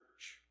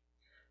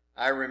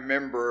I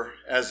remember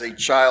as a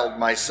child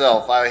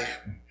myself, I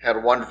had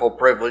a wonderful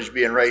privilege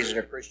being raised in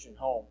a Christian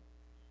home.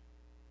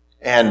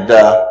 And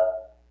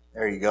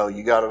there you go,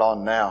 you got it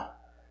on now.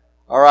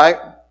 All right?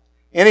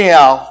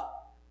 Anyhow,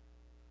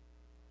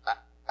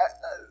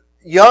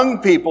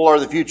 young people are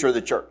the future of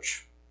the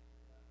church.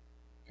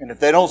 And if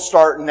they don't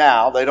start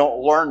now, they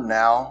don't learn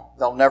now,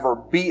 they'll never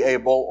be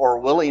able or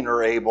willing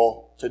or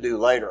able to do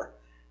later.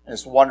 And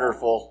it's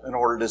wonderful in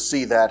order to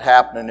see that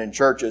happening in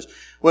churches.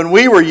 When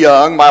we were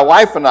young, my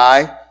wife and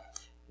I,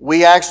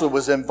 we actually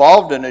was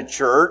involved in a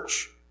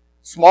church,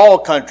 small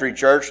country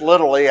church,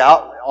 literally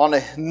out on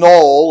a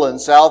knoll in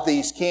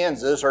southeast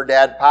Kansas. Her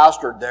dad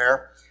pastored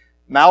there,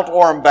 Mount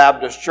Orem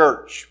Baptist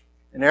Church.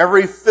 And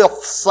every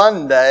fifth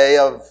Sunday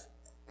of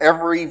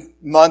every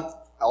month,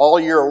 all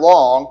year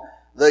long,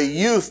 the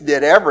youth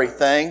did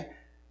everything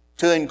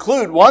to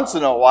include once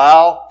in a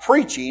while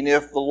preaching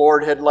if the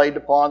Lord had laid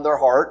upon their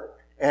heart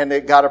and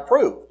it got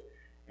approved.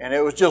 And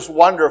it was just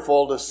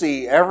wonderful to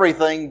see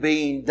everything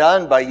being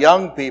done by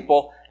young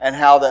people and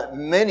how that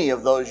many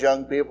of those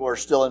young people are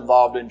still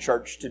involved in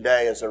church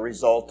today as a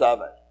result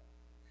of it.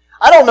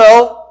 I don't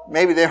know.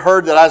 Maybe they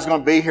heard that I was going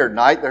to be here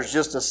tonight. There's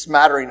just a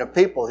smattering of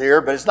people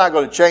here, but it's not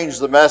going to change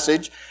the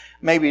message.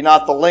 Maybe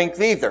not the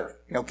length either.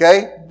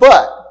 Okay?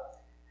 But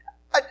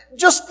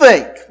just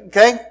think,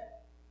 okay?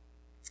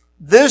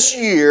 This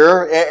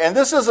year, and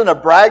this isn't a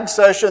brag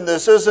session,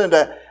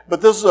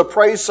 but this is a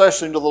praise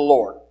session to the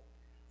Lord.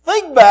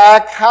 Think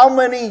back how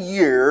many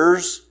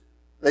years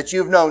that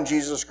you've known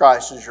Jesus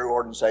Christ as your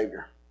Lord and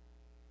Savior.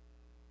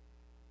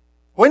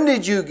 When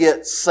did you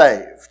get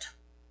saved?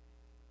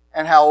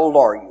 And how old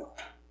are you?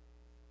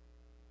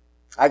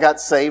 I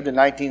got saved in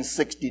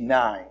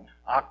 1969,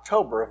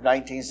 October of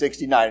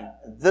 1969.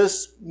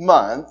 This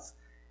month,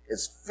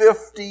 it's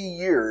 50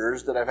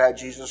 years that I've had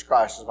Jesus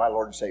Christ as my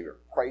Lord and Savior.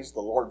 Praise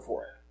the Lord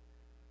for it.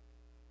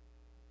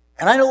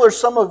 And I know there's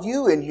some of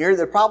you in here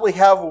that probably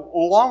have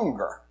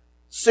longer.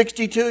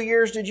 62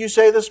 years, did you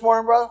say this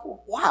morning, brother?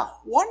 Wow,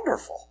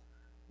 wonderful.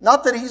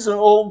 Not that he's an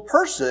old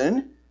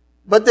person,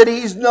 but that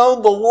he's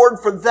known the Lord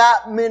for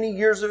that many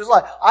years of his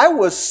life. I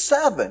was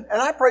 7,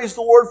 and I praise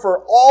the Lord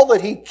for all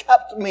that he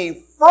kept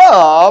me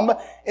from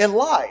in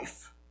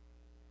life.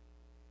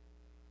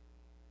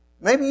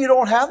 Maybe you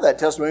don't have that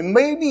testimony.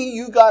 Maybe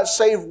you got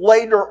saved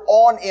later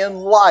on in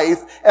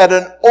life at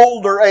an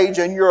older age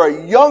and you're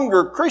a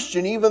younger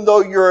Christian even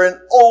though you're an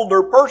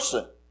older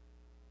person.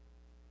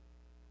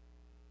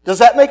 Does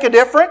that make a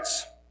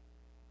difference?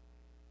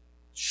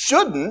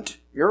 Shouldn't.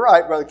 You're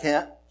right, Brother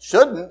Kent.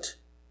 Shouldn't.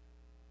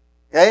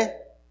 Okay?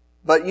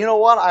 But you know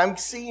what I'm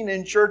seeing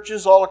in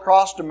churches all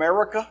across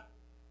America?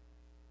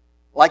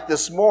 Like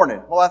this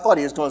morning. Well, I thought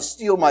he was going to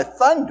steal my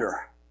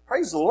thunder.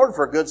 Praise the Lord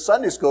for a good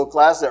Sunday school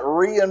class that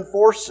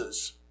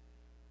reinforces.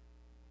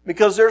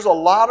 Because there's a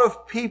lot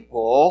of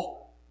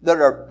people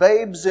that are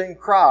babes in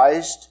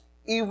Christ,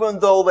 even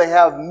though they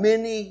have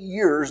many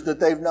years that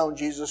they've known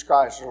Jesus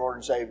Christ as Lord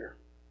and Savior.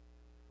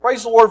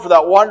 Praise the Lord for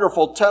that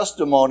wonderful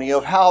testimony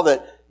of how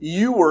that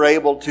you were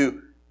able to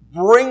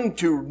bring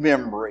to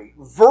memory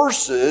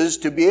verses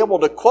to be able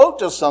to quote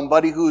to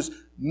somebody who's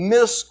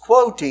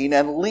misquoting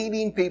and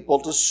leading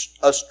people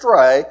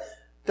astray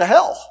to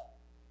hell.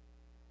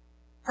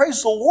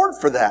 Praise the Lord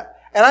for that.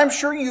 And I'm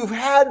sure you've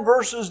had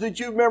verses that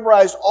you've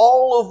memorized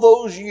all of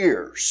those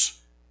years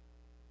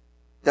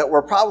that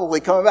were probably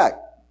coming back,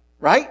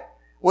 right?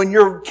 When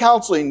you're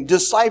counseling,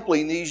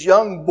 discipling these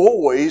young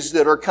boys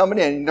that are coming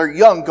in, they're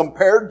young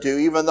compared to,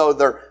 even though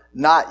they're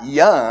not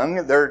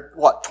young, they're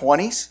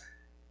 20s?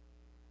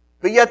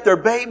 But yet they're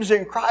babes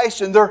in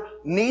Christ and they're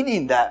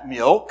needing that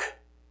milk.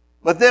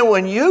 But then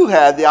when you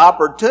had the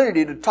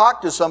opportunity to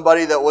talk to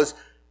somebody that was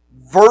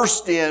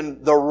versed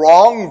in the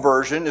wrong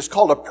version, it's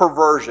called a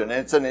perversion. And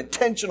it's an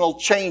intentional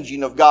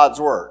changing of God's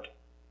Word.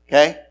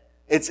 Okay?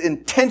 It's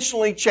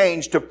intentionally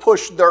changed to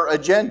push their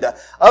agenda.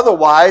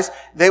 Otherwise,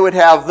 they would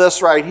have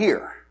this right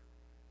here.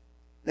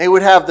 They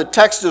would have the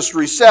Textus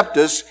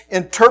Receptus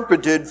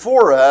interpreted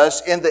for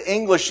us in the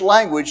English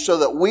language so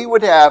that we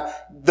would have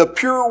the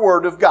pure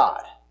Word of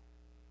God.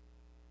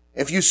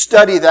 If you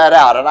study that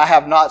out, and I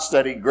have not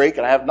studied Greek,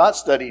 and I have not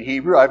studied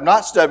Hebrew, I have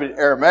not studied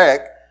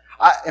Aramaic,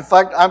 in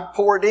fact, I'm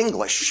poor at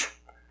English.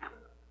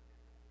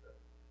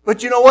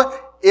 But you know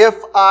what? If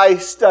I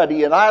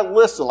study and I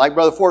listen, like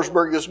Brother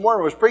Forsberg this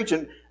morning was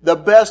preaching, the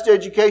best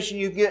education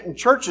you get in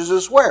churches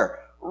is where?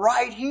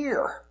 Right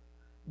here.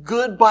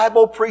 Good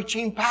Bible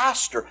preaching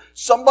pastor.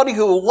 Somebody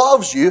who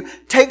loves you,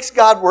 takes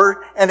God's Word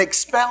and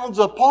expounds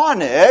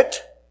upon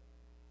it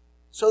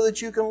so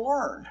that you can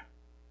learn.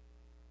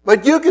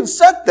 But you can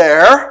sit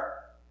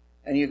there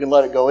and you can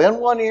let it go in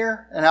one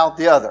ear and out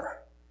the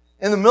other.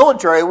 In the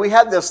military, we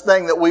had this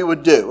thing that we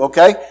would do,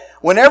 okay?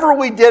 Whenever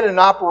we did an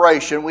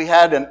operation, we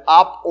had an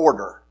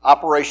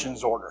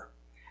operations order.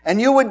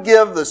 And you would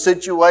give the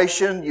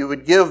situation, you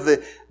would give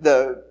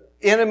the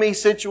enemy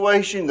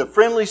situation, the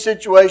friendly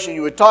situation.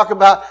 You would talk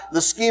about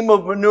the scheme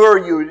of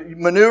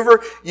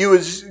maneuver. You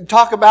would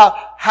talk about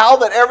how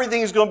that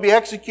everything is going to be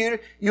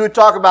executed. You would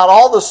talk about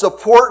all the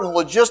support and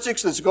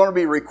logistics that's going to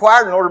be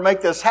required in order to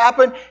make this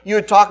happen. You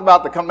would talk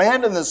about the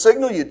command and the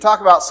signal. You'd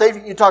talk about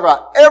safety. You'd talk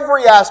about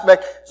every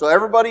aspect so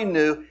everybody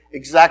knew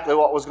exactly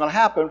what was going to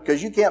happen,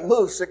 because you can't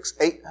move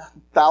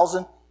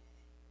 8,000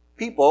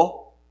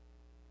 people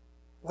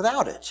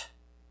without it.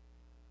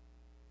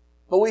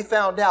 But we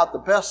found out the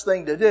best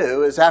thing to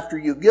do is, after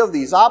you give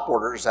these op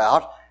orders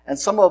out, and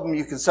some of them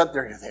you can sit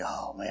there and think,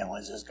 oh man,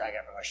 when's this guy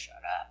ever going to shut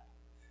up?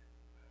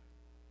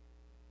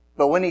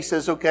 But when he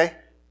says, okay,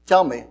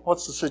 tell me,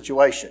 what's the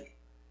situation?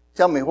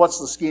 Tell me, what's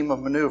the scheme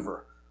of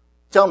maneuver?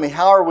 Tell me,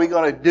 how are we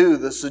going to do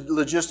the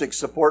logistics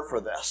support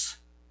for this?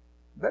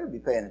 You better be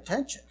paying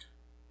attention.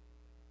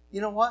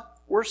 You know what?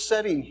 We're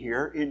sitting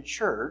here in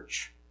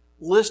church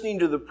listening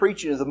to the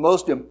preaching of the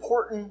most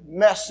important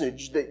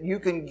message that you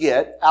can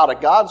get out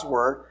of God's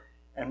Word,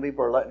 and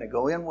people are letting it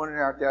go in one and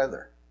out the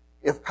other.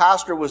 If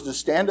pastor was to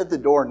stand at the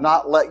door and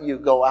not let you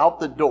go out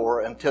the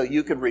door until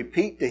you could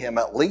repeat to him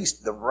at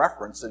least the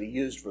reference that he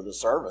used for the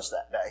service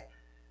that day,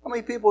 how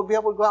many people would be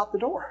able to go out the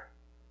door?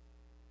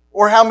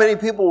 Or how many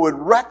people would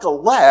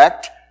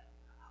recollect,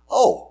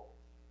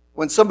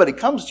 when somebody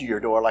comes to your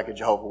door, like a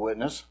Jehovah's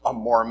Witness, a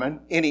Mormon,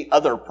 any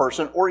other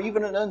person, or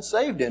even an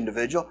unsaved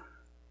individual,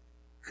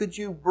 could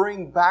you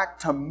bring back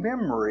to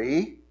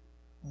memory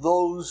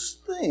those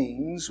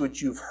things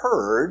which you've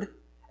heard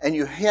and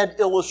you had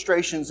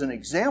illustrations and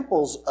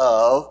examples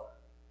of,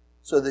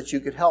 so that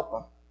you could help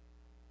them?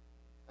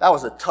 That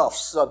was a tough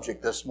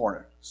subject this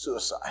morning,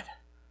 suicide.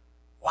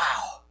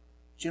 Wow.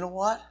 Do you know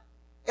what?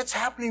 It's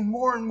happening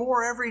more and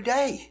more every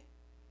day.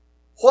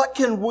 What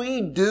can we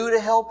do to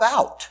help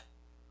out?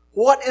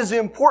 What is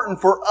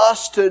important for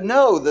us to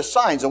know the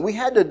signs? And we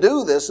had to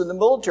do this in the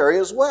military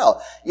as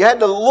well. You had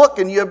to look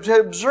and you had to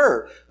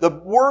observe. The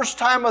worst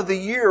time of the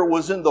year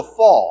was in the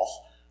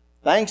fall.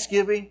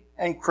 Thanksgiving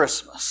and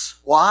Christmas.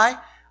 Why?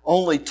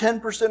 Only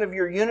 10% of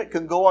your unit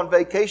can go on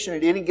vacation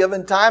at any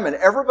given time, and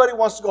everybody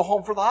wants to go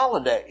home for the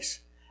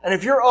holidays. And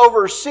if you're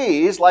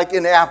overseas, like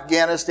in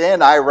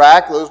Afghanistan,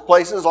 Iraq, those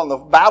places on the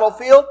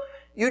battlefield,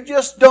 you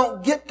just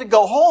don't get to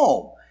go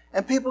home.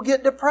 And people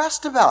get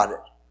depressed about it.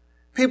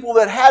 People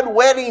that had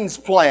weddings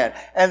planned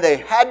and they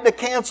had to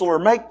cancel or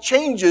make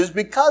changes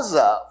because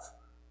of.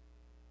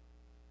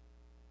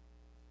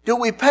 Do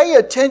we pay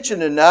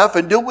attention enough,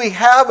 and do we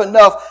have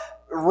enough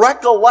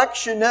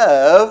recollection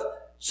of,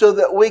 so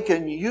that we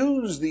can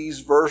use these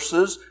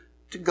verses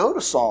to go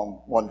to Psalm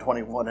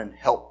 121 and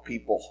help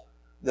people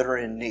that are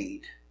in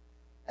need?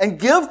 And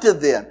give to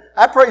them.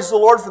 I praise the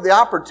Lord for the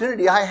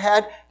opportunity I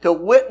had to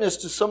witness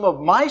to some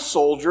of my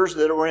soldiers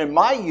that were in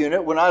my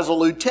unit when I was a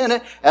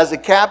lieutenant, as a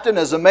captain,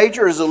 as a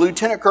major, as a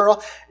lieutenant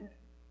colonel,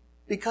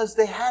 because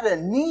they had a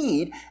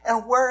need,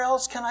 and where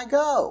else can I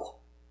go?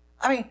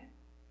 I mean,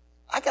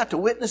 I got to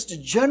witness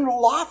to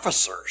general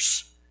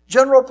officers.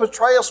 General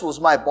Petraeus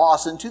was my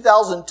boss in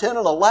 2010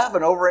 and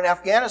 11 over in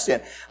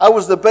Afghanistan. I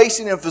was the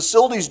basing and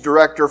facilities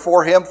director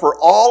for him for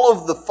all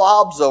of the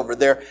FOBs over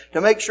there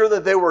to make sure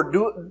that they were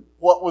doing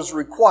what was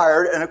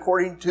required and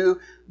according to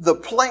the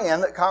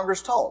plan that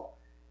Congress told.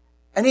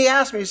 And he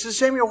asked me, he said,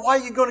 Samuel, why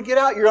are you going to get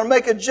out? You're going to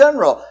make a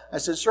general. I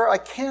said, sir, I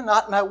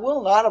cannot and I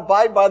will not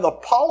abide by the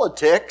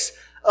politics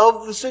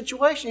of the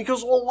situation. He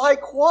goes, well,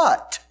 like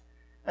what?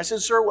 I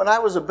said, sir, when I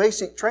was a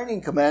basic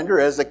training commander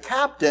as a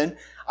captain,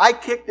 I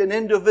kicked an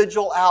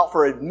individual out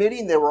for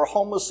admitting they were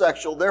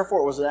homosexual.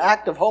 Therefore, it was an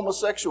act of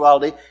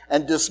homosexuality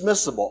and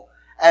dismissible.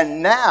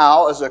 And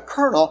now, as a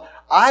colonel,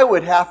 I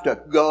would have to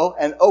go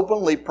and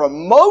openly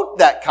promote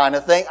that kind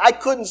of thing. I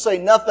couldn't say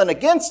nothing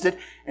against it.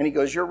 And he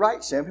goes, you're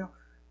right, Samuel.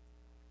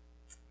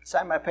 I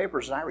signed my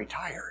papers and I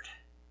retired.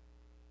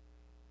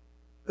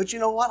 But you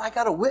know what? I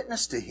got a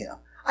witness to him.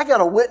 I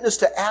got a witness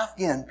to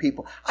Afghan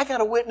people. I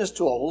got a witness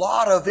to a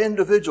lot of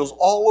individuals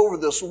all over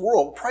this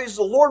world. Praise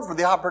the Lord for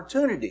the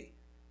opportunity.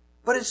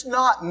 But it's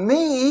not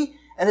me,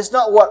 and it's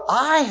not what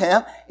I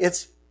am.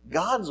 It's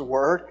God's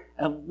Word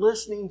and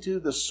listening to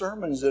the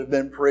sermons that have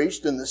been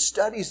preached and the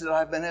studies that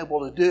I've been able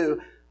to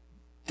do,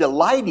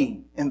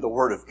 delighting in the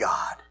Word of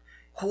God,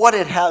 what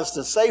it has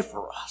to say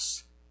for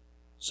us,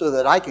 so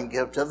that I can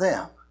give to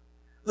them.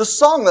 The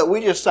song that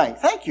we just sang,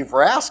 thank you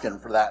for asking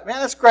for that.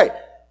 Man, that's great.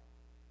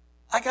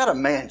 I got a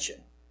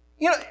mansion.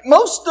 You know,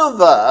 most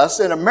of us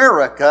in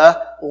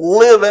America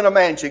live in a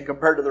mansion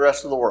compared to the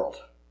rest of the world.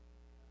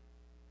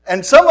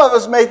 And some of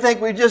us may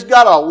think we just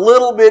got a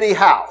little bitty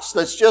house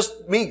that's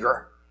just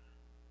meager.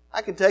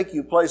 I could take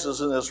you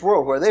places in this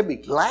world where they'd be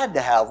glad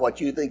to have what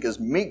you think is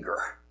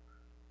meager.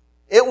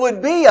 It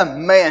would be a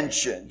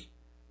mansion.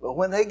 But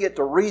when they get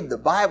to read the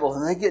Bible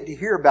and they get to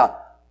hear about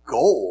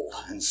gold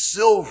and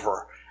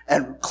silver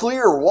and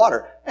clear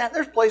water, man,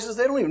 there's places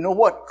they don't even know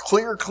what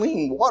clear,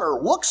 clean water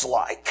looks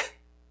like.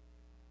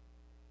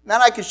 Man,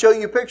 I could show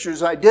you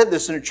pictures. I did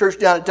this in a church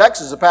down in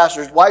Texas. The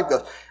pastor's wife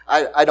goes,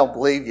 I don't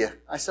believe you.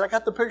 I said, I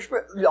got the picture,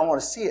 but I want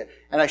to see it.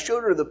 And I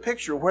showed her the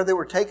picture where they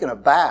were taking a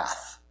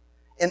bath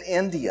in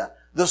India.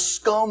 the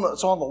scum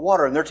that's on the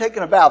water, and they're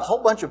taking a bath, a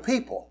whole bunch of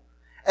people.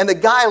 And the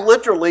guy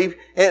literally,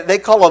 they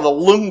call it a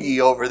lungi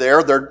over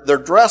there, their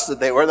dress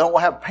that they wear, they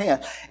don't have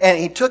pants. And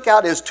he took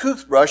out his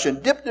toothbrush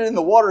and dipped it in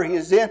the water he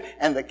was in,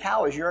 and the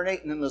cow is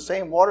urinating in the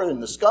same water,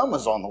 and the scum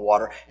was on the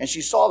water. And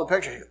she saw the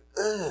picture, she goes,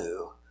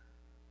 ew.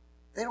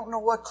 They don't know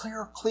what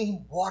clear,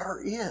 clean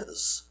water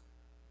is.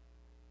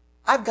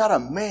 I've got a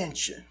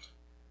mansion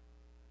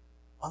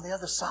on the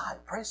other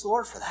side. Praise the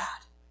Lord for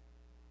that.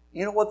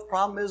 You know what the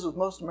problem is with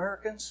most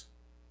Americans?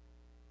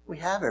 We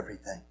have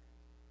everything.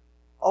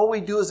 All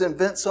we do is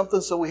invent something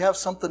so we have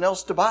something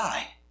else to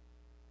buy.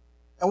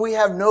 And we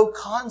have no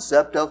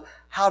concept of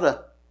how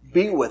to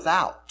be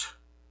without.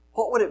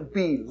 What would it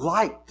be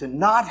like to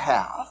not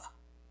have?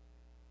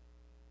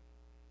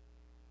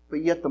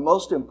 But yet the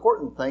most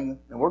important thing,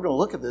 and we're going to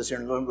look at this here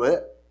in a little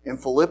bit, in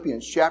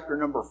Philippians chapter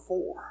number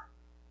 4.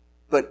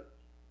 But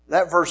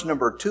that verse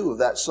number 2 of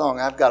that song,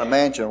 I've Got a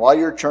Mansion, while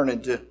you're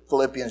turning to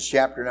Philippians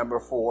chapter number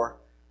 4,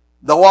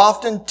 though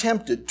often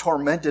tempted,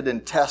 tormented,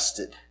 and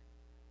tested,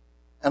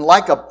 and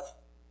like a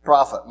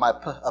prophet,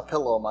 a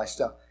pillow of my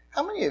stomach.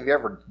 How many of you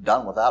ever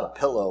done without a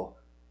pillow?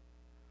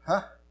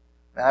 Huh?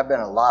 Man, I've been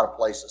in a lot of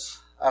places.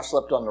 I've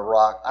slept on the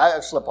rock.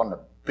 I've slept on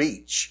the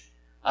beach.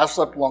 I've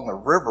slept along the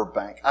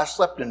riverbank. I've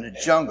slept in the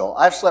jungle.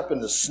 I've slept in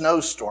the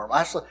snowstorm.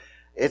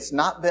 It's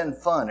not been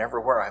fun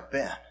everywhere I've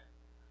been.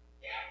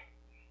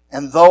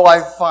 And though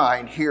I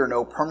find here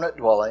no permanent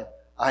dwelling,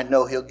 I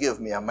know He'll give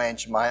me a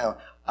mansion of my own.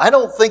 I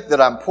don't think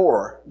that I'm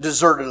poor,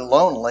 deserted, and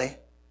lonely.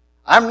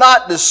 I'm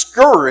not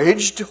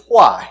discouraged.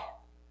 Why?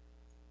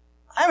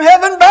 I'm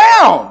heaven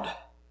bound.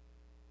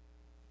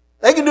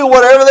 They can do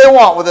whatever they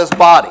want with this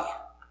body.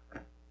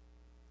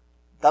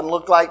 Doesn't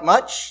look like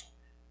much.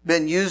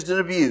 Been used and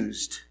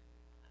abused.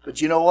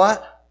 But you know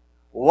what?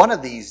 One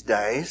of these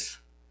days,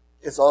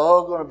 it's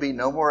all going to be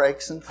no more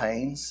aches and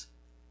pains.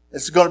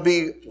 It's going to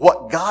be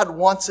what God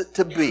wants it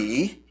to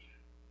be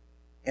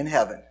in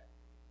heaven.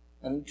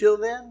 And until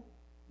then,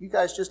 you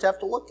guys just have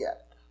to look at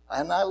it.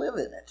 And I live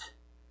in it.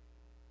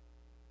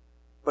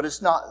 But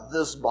it's not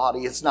this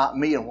body, it's not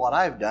me and what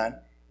I've done.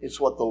 It's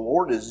what the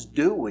Lord is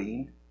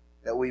doing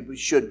that we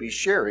should be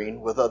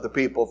sharing with other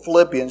people.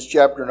 Philippians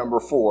chapter number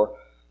 4.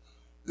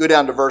 Go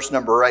down to verse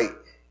number 8.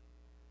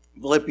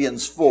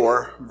 Philippians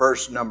 4,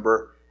 verse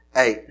number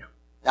 8.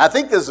 Now, I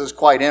think this is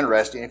quite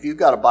interesting. If you've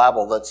got a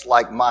Bible that's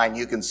like mine,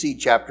 you can see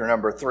chapter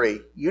number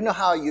 3. You know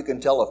how you can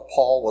tell if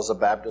Paul was a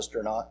Baptist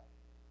or not?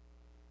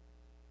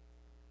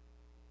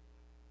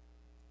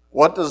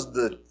 What does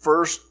the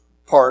first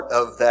part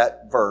of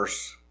that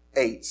verse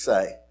 8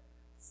 say?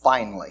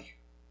 Finally.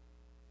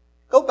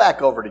 Go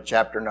back over to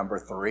chapter number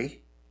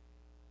 3.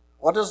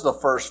 What does the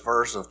first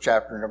verse of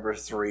chapter number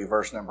 3,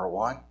 verse number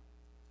 1?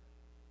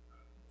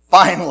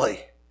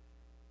 Finally.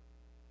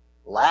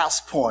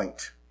 Last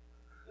point.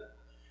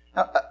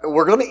 Now,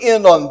 we're going to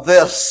end on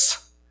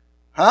this.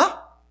 Huh?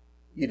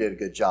 You did a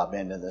good job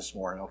ending this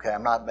morning, okay?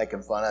 I'm not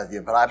making fun of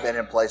you, but I've been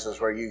in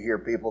places where you hear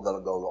people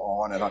that'll go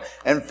on and on.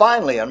 And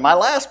finally, and my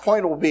last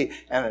point will be,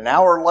 and an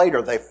hour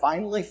later, they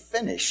finally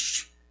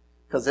finish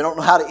because they don't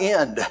know how to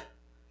end.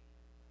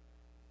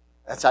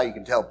 That's how you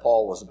can tell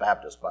Paul was a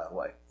Baptist, by the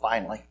way.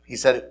 Finally. He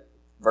said it,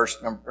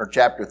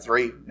 chapter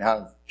 3,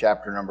 now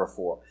chapter number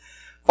 4.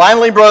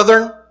 Finally,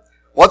 brethren,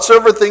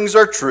 whatsoever things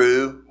are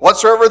true,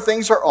 whatsoever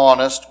things are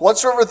honest,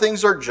 whatsoever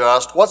things are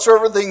just,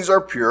 whatsoever things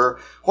are pure,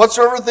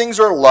 whatsoever things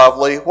are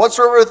lovely,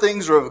 whatsoever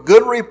things are of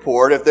good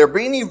report, if there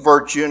be any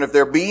virtue and if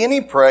there be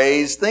any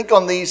praise, think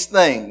on these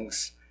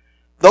things.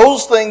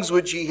 Those things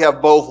which ye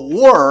have both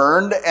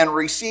learned and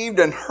received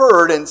and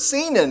heard and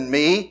seen in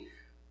me.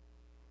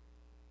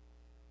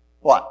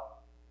 What?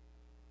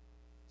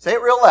 Say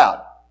it real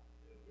loud.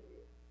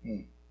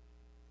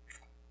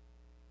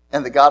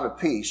 And the God of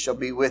peace shall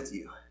be with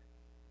you.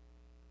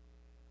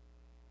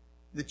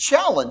 The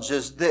challenge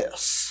is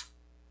this.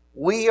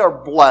 We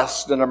are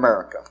blessed in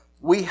America.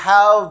 We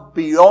have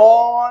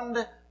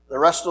beyond the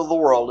rest of the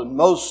world and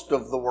most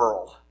of the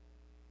world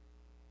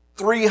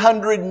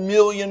 300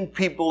 million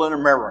people in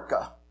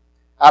America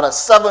out of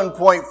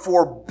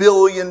 7.4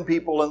 billion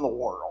people in the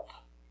world.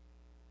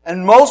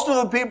 And most of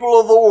the people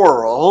of the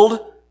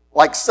world,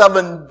 like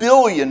 7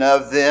 billion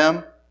of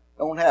them,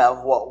 don't have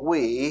what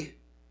we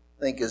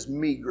think is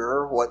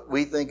meager, what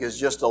we think is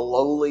just a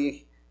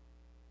lowly,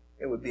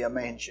 it would be a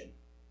mansion.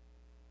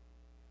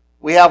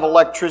 We have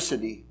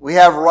electricity. We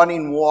have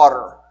running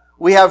water.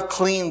 We have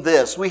clean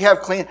this. We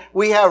have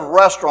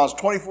restaurants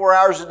 24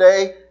 hours a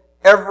day,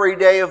 every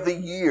day of the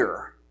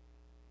year.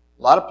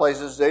 A lot of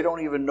places, they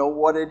don't even know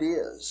what it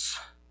is.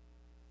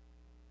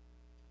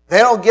 They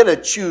don't get to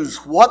choose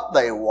what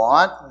they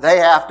want. They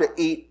have to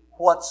eat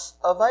what's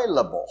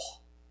available.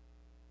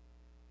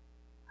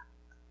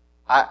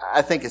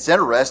 I think it's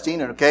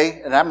interesting,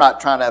 okay, and I'm not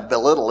trying to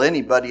belittle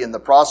anybody in the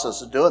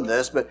process of doing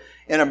this, but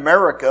in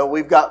America,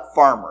 we've got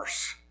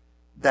farmers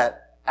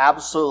that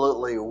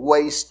absolutely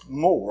waste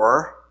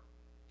more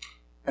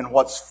in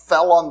what's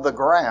fell on the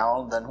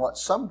ground than what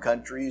some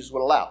countries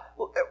would allow.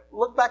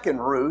 Look back in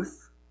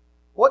Ruth.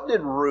 What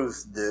did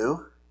Ruth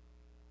do?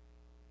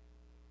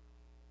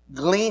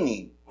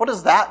 Gleaning. What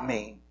does that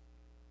mean?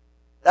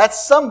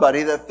 That's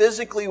somebody that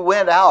physically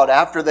went out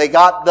after they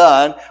got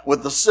done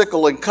with the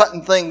sickle and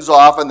cutting things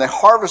off, and they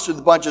harvested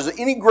the bunches of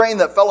any grain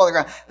that fell on the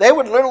ground. They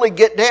would literally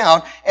get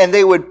down and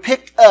they would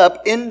pick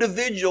up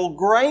individual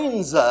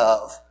grains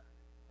of.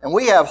 And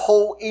we have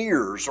whole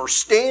ears or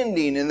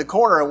standing in the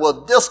corner and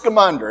we'll disc them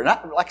under. And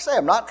like I say,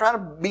 I'm not trying to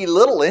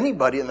belittle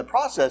anybody in the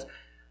process,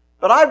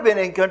 but I've been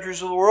in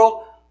countries of the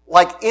world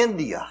like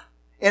India,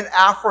 in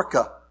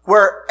Africa,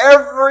 where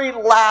every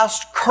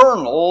last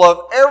kernel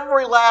of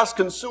every last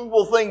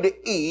consumable thing to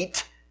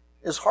eat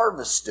is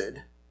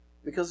harvested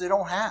because they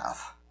don't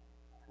have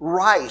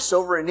rice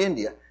over in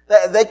India.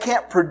 They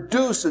can't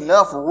produce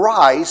enough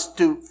rice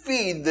to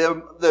feed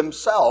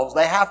themselves.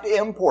 They have to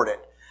import it.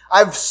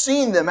 I've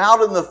seen them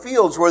out in the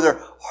fields where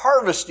they're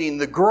harvesting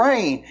the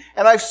grain.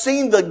 And I've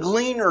seen the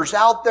gleaners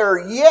out there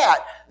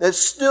yet that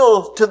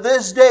still to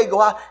this day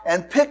go out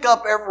and pick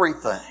up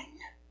everything.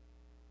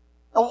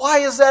 Now, why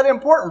is that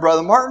important,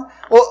 Brother Martin?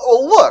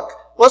 Well, look,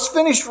 let's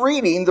finish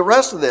reading the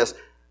rest of this. It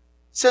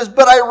says,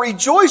 but I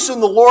rejoice in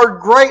the Lord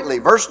greatly.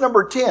 Verse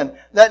number 10,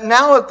 that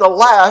now at the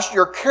last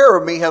your care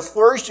of me hath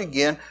flourished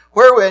again,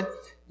 wherein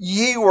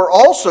ye were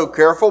also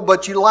careful,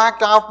 but ye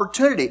lacked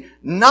opportunity.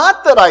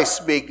 Not that I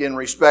speak in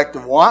respect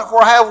of want,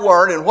 for I have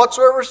learned in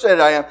whatsoever state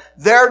I am,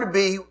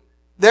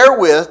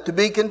 therewith to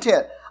be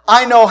content.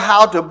 I know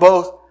how to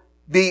both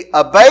be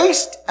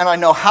abased, and I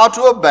know how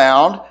to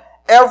abound.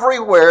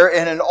 Everywhere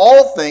and in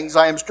all things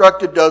I am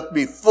instructed both to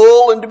be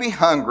full and to be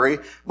hungry,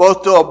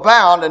 both to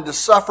abound and to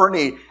suffer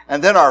need.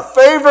 And then our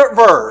favorite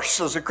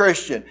verse as a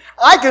Christian,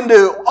 I can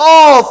do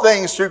all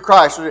things through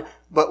Christ.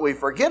 But we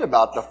forget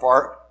about the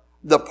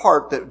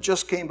part that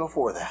just came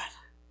before that.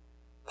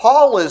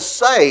 Paul is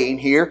saying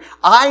here,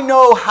 I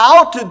know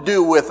how to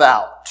do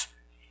without,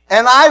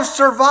 and I've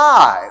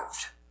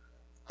survived.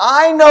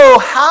 I know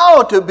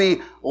how to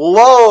be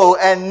low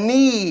and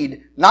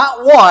need,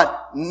 not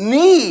want,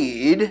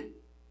 need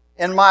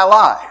in my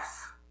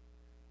life.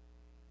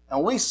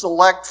 And we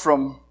select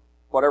from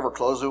whatever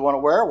clothes we want to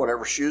wear,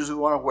 whatever shoes we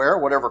want to wear,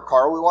 whatever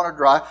car we want to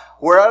drive,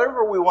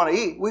 wherever we want to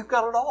eat. We've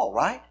got it all,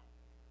 right?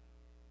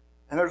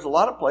 And there's a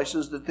lot of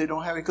places that they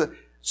don't have any clothes.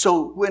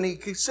 So when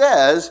he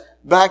says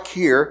back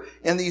here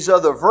in these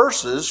other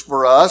verses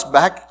for us,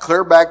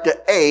 clear back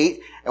to 8,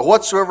 and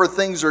whatsoever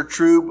things are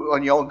true,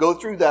 and you'll go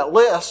through that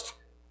list,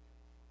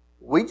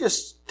 we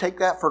just take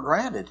that for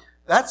granted.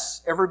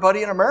 That's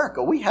everybody in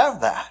America. We have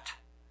that.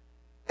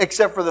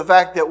 Except for the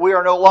fact that we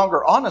are no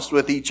longer honest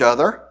with each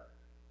other.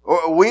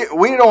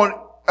 We don't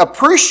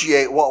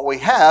appreciate what we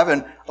have.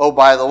 And, oh,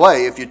 by the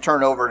way, if you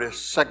turn over to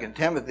 2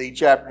 Timothy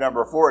chapter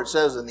number 4, it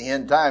says in the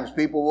end times,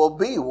 people will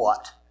be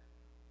what?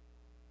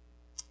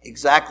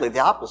 Exactly the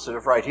opposite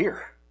of right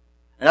here.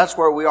 And that's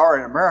where we are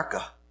in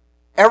America.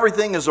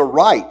 Everything is a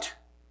right.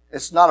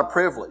 It's not a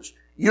privilege.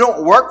 You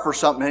don't work for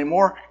something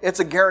anymore. It's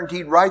a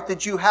guaranteed right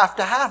that you have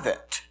to have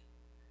it.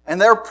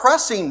 And they're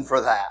pressing for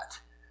that.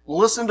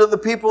 Listen to the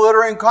people that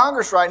are in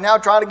Congress right now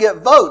trying to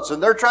get votes,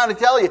 and they're trying to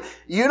tell you,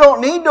 you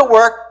don't need to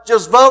work,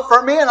 just vote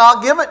for me and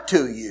I'll give it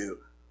to you.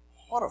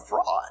 What a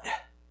fraud.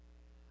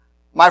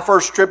 My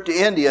first trip to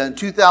India in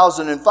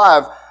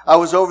 2005, I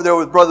was over there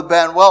with Brother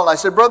Banwell, and I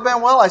said, Brother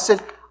Banwell, I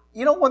said,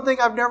 you know one thing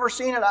I've never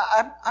seen, and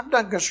I've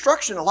done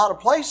construction in a lot of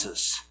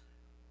places.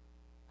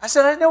 I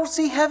said, I don't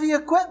see heavy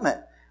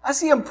equipment. I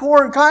see them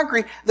pouring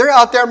concrete. They're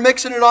out there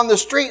mixing it on the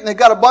street, and they've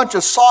got a bunch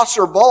of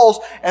saucer bowls,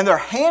 and they're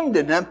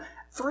handing them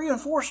 3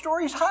 and 4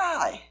 stories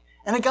high.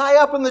 And a guy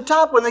up in the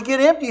top, when they get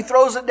empty,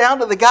 throws it down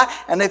to the guy,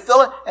 and they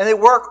fill it, and they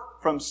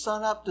work from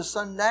sun up to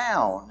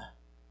sundown,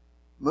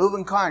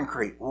 moving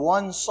concrete,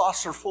 one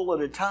saucer full at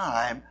a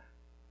time.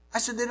 I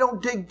said, they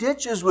don't dig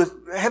ditches with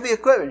heavy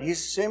equipment. He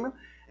said, Samuel,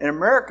 in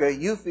America,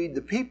 you feed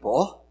the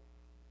people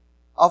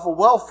off of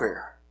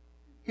welfare.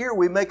 Here,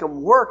 we make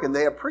them work, and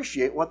they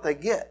appreciate what they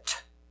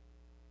get.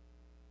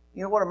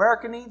 You know what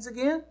America needs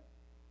again?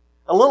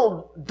 A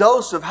little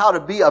dose of how to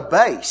be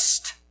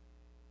abased,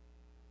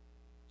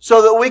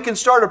 so that we can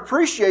start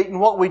appreciating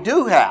what we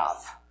do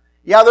have.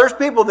 Yeah, there's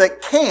people that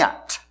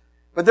can't,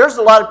 but there's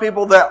a lot of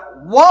people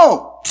that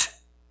won't.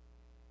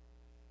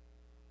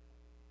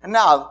 And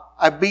now,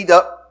 I beat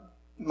up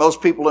most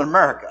people in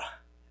America.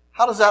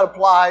 How does that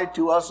apply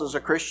to us as a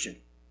Christian?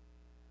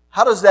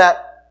 How does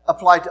that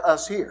apply to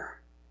us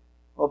here?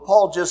 Well,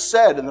 Paul just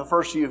said in the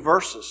first few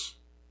verses,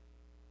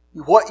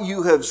 what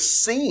you have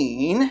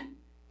seen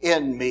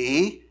in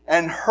me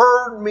and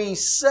heard me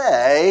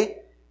say,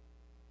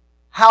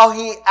 how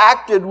he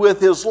acted with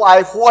his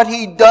life, what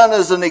he'd done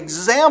as an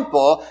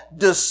example,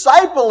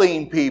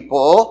 discipling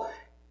people,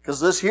 because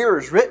this here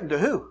is written to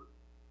who?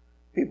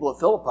 People at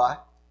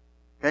Philippi.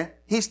 Okay?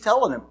 He's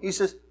telling them, he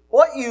says,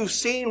 what you've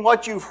seen,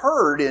 what you've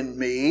heard in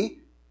me,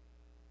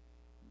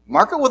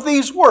 mark it with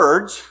these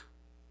words,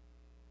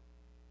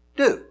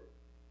 do.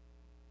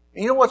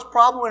 And you know what's the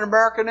problem in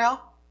America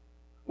now?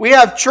 We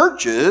have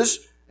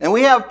churches, and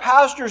we have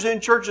pastors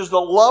in churches that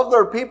love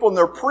their people and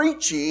they're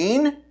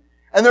preaching,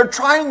 And they're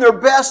trying their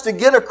best to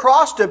get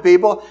across to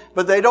people,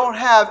 but they don't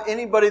have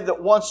anybody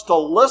that wants to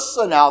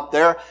listen out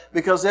there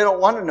because they don't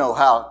want to know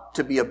how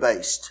to be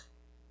abased.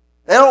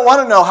 They don't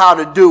want to know how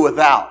to do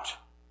without.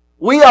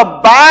 We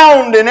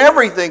abound in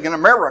everything in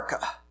America,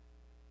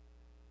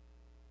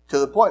 to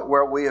the point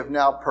where we have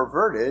now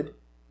perverted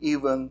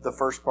even the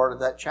first part of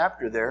that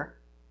chapter there,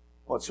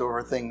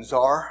 whatsoever things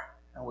are,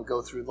 and we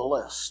go through the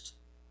list.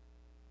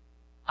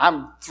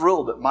 I'm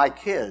thrilled that my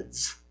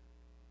kids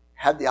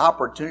had the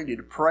opportunity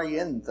to pray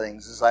in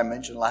things, as I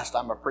mentioned last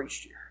time I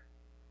preached here.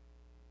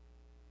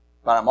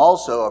 But I'm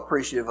also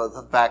appreciative of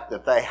the fact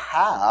that they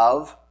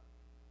have,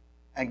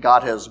 and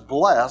God has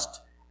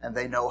blessed, and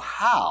they know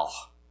how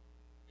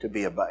to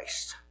be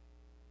abased.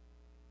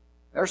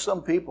 There's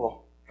some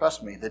people,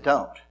 trust me, that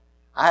don't.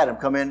 I had them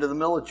come into the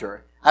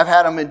military. I've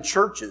had them in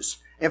churches.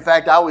 In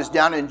fact, I was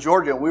down in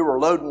Georgia and we were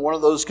loading one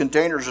of those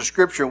containers of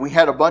Scripture, and we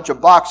had a bunch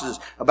of boxes,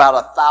 about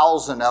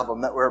 1,000 of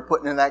them that we were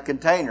putting in that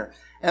container.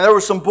 And there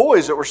were some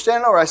boys that were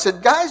standing over. I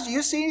said, guys, do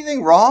you see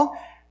anything wrong?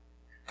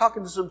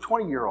 Talking to some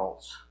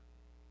 20-year-olds.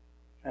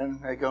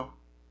 And they go,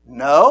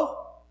 no.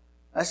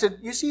 I said,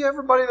 you see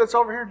everybody that's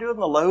over here doing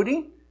the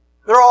loading?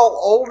 They're all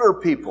older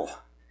people.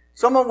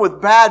 Some of them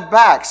with bad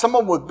backs, some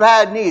of them with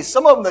bad knees,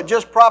 some of them that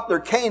just prop their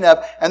cane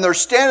up and they're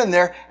standing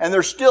there and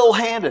they're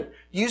still-handed.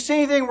 Do you see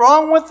anything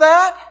wrong with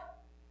that?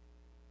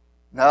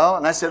 No.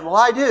 And I said, well,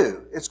 I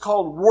do. It's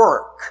called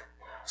work.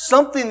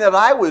 Something that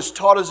I was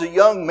taught as a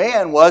young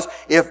man was,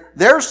 if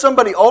there's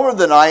somebody older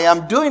than I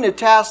am doing a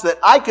task that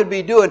I could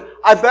be doing,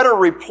 I better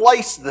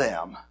replace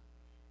them.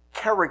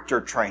 Character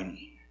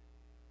training.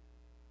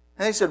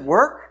 And they said,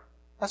 work?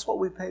 That's what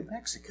we pay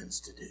Mexicans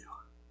to do.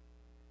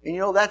 And you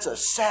know, that's a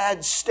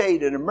sad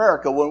state in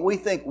America when we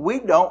think we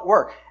don't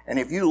work. And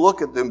if you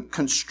look at the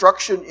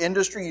construction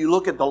industry, you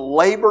look at the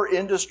labor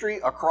industry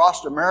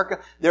across America,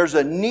 there's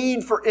a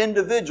need for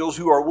individuals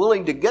who are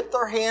willing to get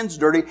their hands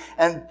dirty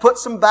and put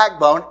some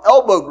backbone,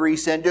 elbow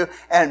grease into,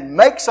 and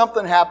make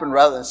something happen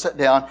rather than sit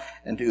down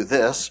and do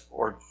this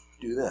or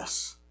do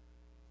this.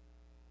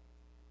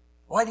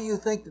 Why do you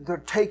think that they're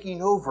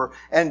taking over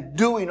and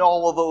doing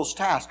all of those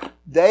tasks?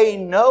 They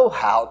know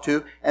how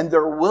to, and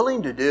they're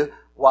willing to do,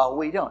 while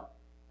we don't.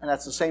 And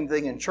that's the same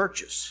thing in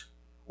churches.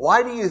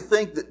 Why do you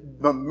think that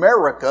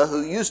America,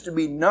 who used to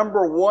be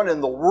number one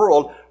in the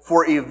world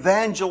for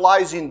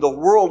evangelizing the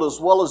world as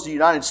well as the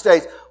United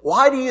States,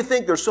 why do you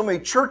think there's so many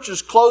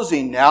churches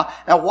closing now?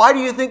 And why do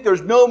you think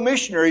there's no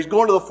missionaries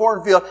going to the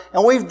foreign field?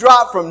 And we've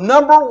dropped from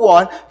number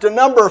 1 to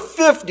number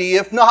 50,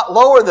 if not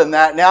lower than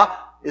that now,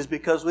 is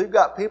because we've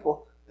got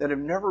people that have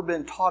never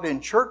been taught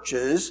in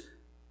churches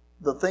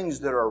the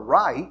things that are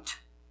right,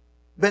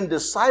 been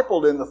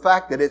discipled in the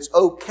fact that it's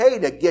okay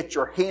to get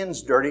your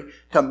hands dirty,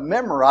 to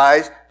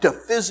memorize, to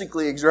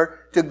physically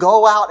exert, to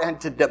go out and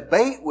to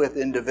debate with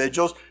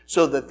individuals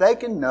so that they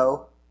can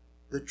know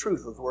the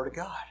truth of the Word of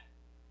God.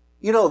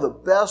 You know the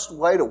best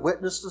way to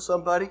witness to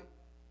somebody?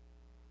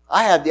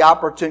 I had the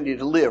opportunity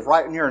to live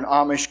right near an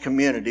Amish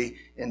community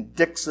in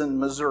Dixon,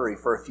 Missouri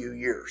for a few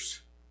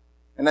years.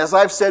 And as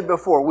I've said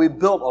before, we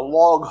built a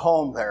log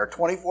home there,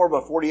 24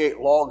 by 48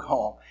 log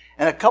home.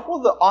 And a couple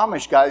of the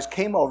Amish guys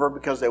came over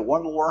because they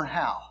wanted to learn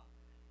how.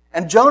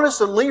 And Jonas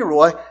and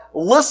Leroy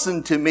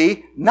listened to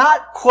me,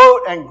 not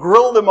quote and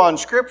grill them on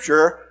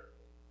Scripture,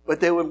 but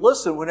they would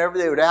listen whenever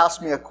they would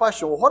ask me a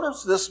question. Well, what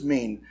does this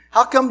mean?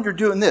 How come you're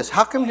doing this?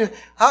 How come? And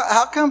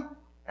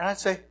I'd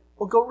say,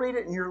 well, go read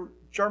it in your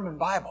German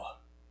Bible.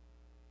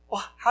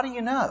 Well, how do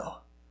you know?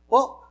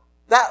 Well,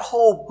 that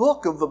whole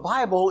book of the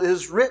Bible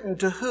is written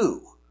to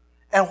who?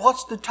 And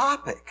what's the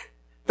topic?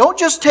 Don't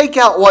just take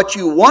out what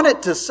you want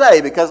it to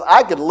say, because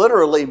I could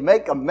literally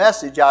make a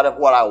message out of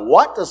what I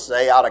want to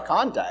say out of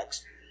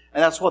context.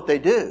 And that's what they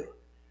do.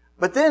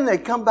 But then they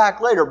come back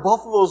later.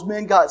 Both of those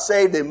men got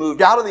saved. They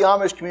moved out of the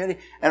Amish community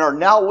and are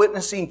now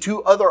witnessing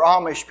to other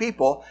Amish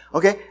people.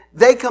 Okay?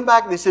 They come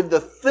back and they said the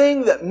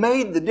thing that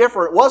made the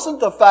difference wasn't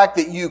the fact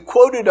that you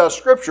quoted a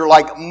scripture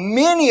like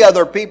many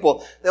other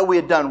people that we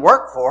had done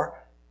work for.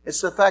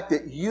 It's the fact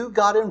that you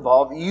got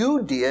involved,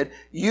 you did,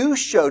 you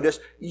showed us,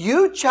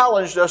 you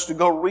challenged us to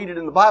go read it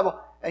in the Bible,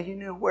 and you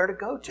knew where to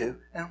go to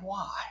and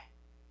why.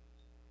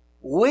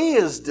 We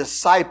as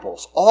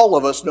disciples, all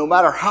of us, no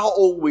matter how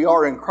old we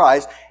are in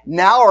Christ,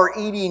 now are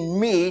eating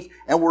meat,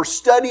 and we're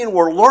studying,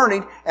 we're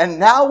learning, and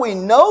now we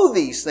know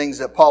these things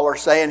that Paul is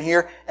saying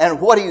here,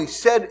 and what he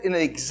said in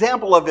an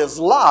example of his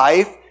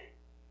life,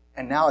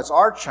 and now it's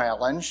our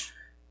challenge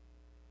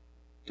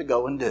to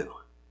go and do.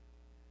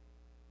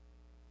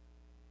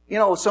 You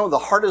know, some of the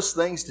hardest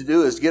things to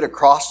do is get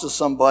across to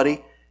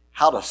somebody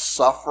how to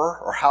suffer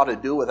or how to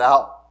do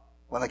without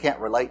when they can't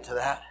relate to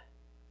that.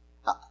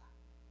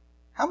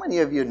 How many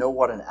of you know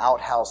what an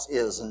outhouse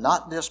is? And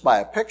not just by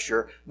a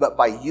picture, but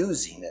by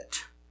using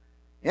it.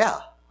 Yeah,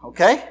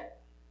 okay?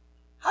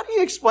 How do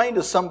you explain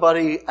to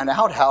somebody an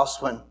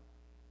outhouse when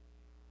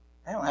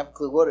they don't have a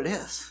clue what it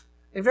is?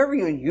 They've never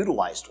even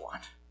utilized one.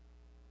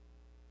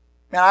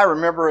 Man, I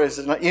remember as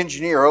an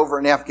engineer over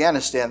in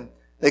Afghanistan,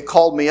 they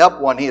called me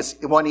up one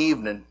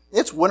evening.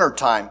 It's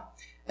wintertime.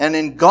 And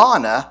in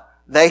Ghana,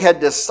 they had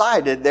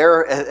decided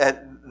there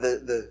at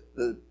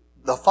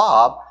the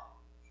fob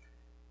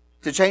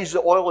to change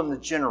the oil in the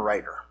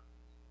generator.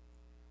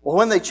 Well,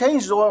 when they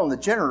changed the oil in the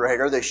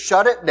generator, they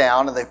shut it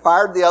down and they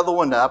fired the other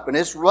one up and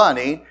it's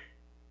running.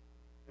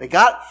 They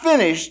got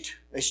finished.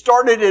 They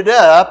started it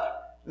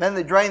up and then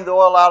they drained the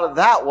oil out of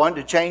that one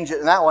to change it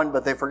in that one,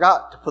 but they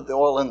forgot to put the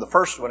oil in the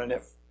first one and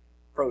it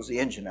froze the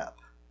engine up.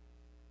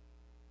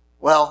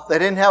 Well, they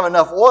didn't have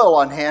enough oil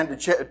on hand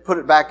to put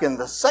it back in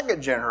the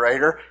second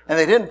generator, and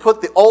they didn't put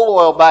the old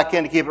oil back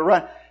in to keep it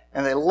running,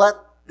 and they let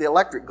the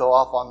electric go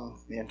off on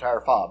the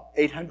entire fob.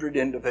 800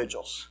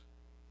 individuals.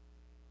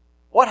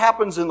 What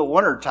happens in the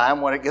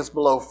wintertime when it gets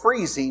below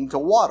freezing to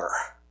water?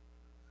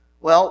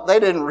 Well,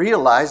 they didn't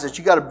realize that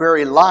you got to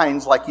bury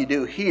lines like you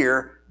do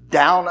here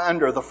down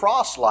under the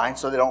frost line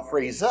so they don't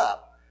freeze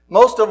up.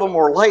 Most of them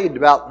were laid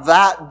about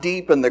that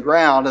deep in the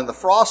ground, and the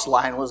frost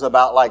line was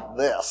about like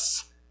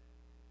this.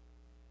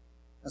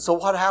 And so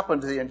what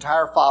happened to the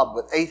entire fob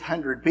with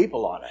 800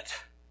 people on it?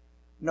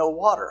 No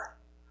water.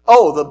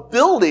 Oh, the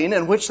building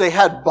in which they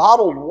had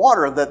bottled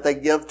water that they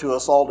give to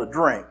us all to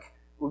drink.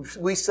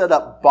 We set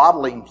up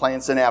bottling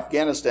plants in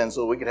Afghanistan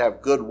so we could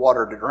have good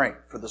water to drink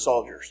for the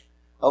soldiers.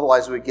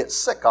 Otherwise we'd get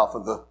sick off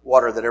of the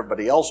water that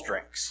everybody else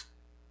drinks.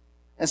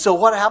 And so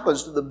what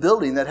happens to the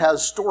building that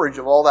has storage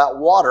of all that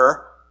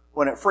water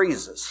when it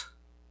freezes?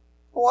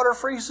 The water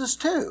freezes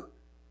too.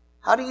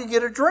 How do you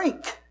get a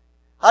drink?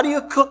 How do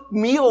you cook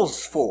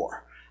meals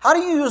for? How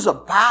do you use a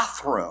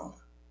bathroom?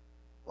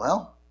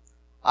 Well,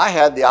 I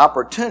had the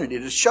opportunity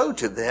to show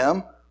to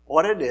them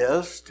what it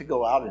is to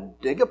go out and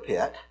dig a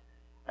pit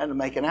and to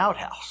make an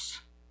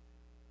outhouse.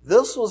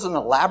 This was an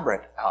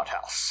elaborate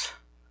outhouse.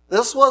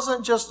 This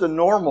wasn't just a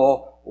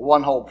normal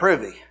one-hole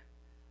privy.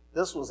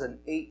 This was an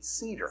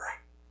 8-seater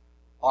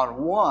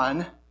on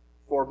one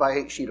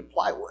 4x8 sheet of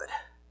plywood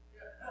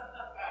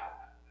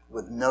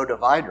with no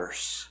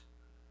dividers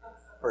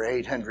for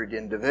 800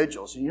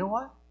 individuals. And you know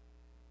what?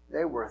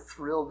 They were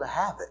thrilled to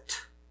have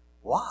it.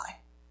 Why?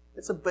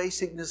 It's a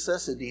basic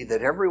necessity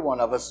that every one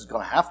of us is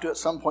going to have to at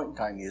some point in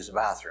time use a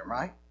bathroom,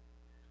 right?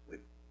 We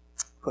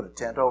put a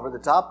tent over the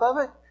top of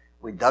it.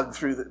 We dug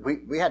through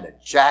we had a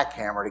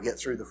jackhammer to get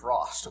through the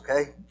frost,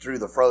 okay? Through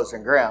the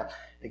frozen ground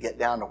to get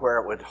down to where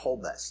it would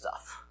hold that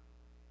stuff.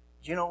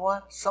 Do you know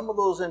what? Some of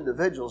those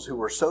individuals who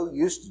were so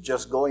used to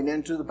just going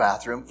into the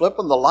bathroom,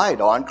 flipping the light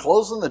on,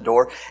 closing the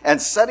door,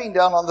 and sitting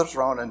down on the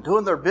throne and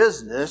doing their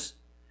business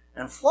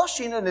and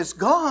flushing and it's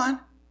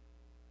gone,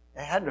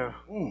 they had to,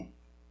 You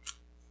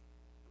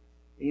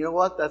know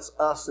what? That's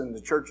us in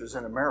the churches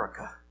in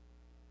America.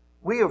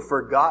 We have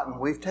forgotten,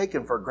 we've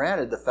taken for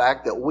granted the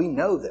fact that we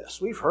know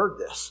this. We've heard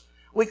this.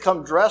 We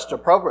come dressed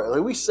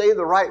appropriately. We say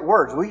the right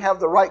words. We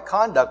have the right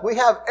conduct. We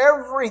have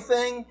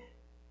everything.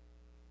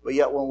 But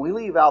yet when we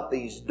leave out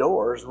these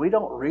doors, we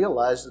don't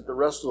realize that the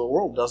rest of the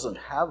world doesn't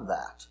have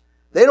that.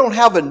 They don't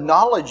have a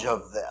knowledge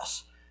of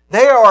this.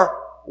 They are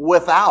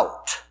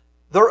without.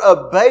 They're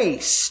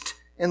abased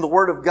in the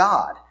Word of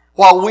God,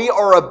 while we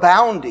are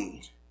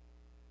abounding.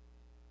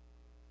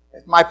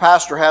 My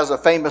pastor has a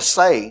famous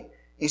saying.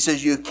 He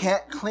says, you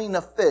can't clean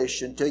a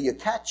fish until you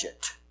catch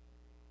it.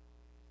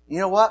 You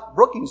know what?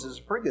 Brookings is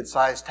a pretty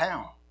good-sized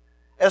town.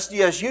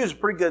 SDSU is a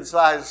pretty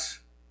good-sized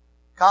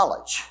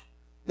college.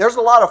 There's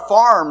a lot of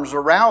farms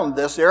around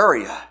this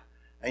area.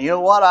 And you know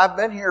what? I've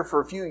been here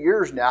for a few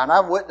years now, and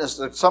I've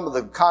witnessed some of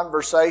the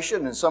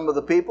conversation and some of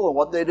the people and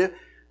what they do.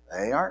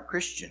 They aren't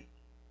Christian.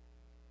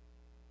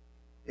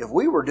 If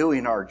we were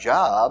doing our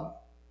job,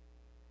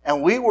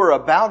 and we were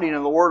abounding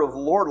in the Word of the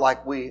Lord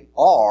like we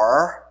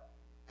are,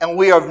 and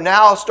we have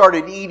now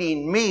started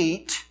eating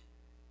meat,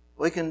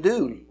 we can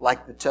do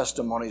like the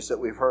testimonies that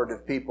we've heard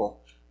of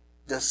people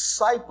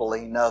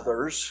discipling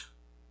others,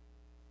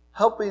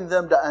 helping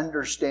them to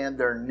understand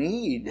their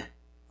need,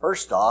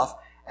 first off,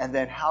 and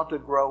then how to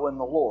grow in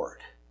the Lord.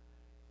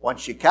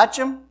 Once you catch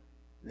them,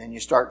 then you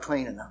start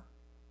cleaning them.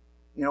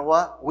 You know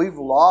what? We've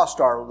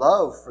lost our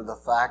love for the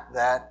fact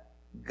that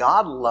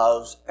God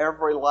loves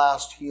every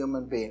last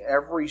human being,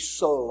 every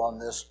soul on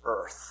this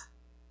earth.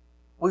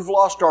 We've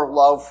lost our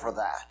love for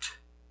that.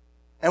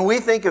 And we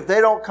think if they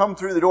don't come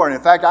through the door, and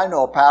in fact, I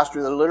know a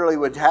pastor that literally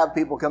would have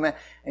people come in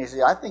and he'd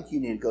say, I think you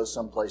need to go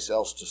someplace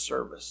else to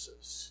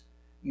services.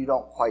 You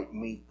don't quite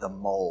meet the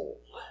mold.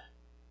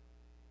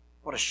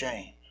 What a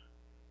shame.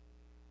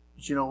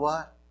 But you know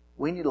what?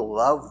 We need to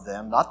love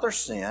them, not their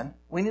sin.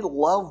 We need to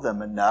love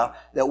them enough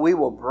that we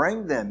will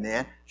bring them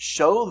in,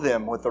 show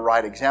them with the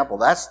right example.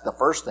 That's the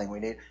first thing we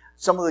need.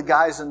 Some of the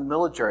guys in the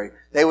military,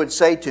 they would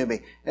say to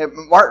me, hey,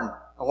 Martin,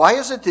 why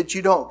is it that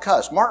you don't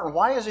cuss? Martin,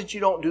 why is it you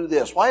don't do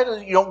this? Why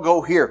is it you don't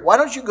go here? Why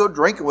don't you go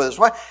drinking with us?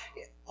 Why?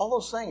 All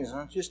those things, and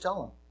I just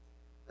tell them,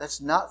 that's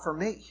not for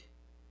me.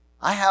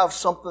 I have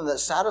something that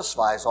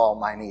satisfies all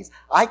my needs.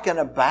 I can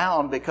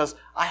abound because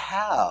I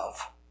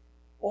have.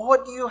 Well,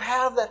 what do you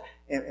have that?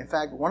 In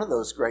fact, one of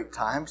those great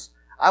times,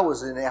 I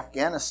was in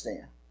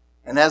Afghanistan.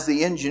 And as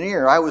the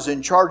engineer, I was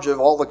in charge of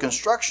all the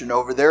construction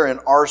over there in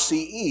RC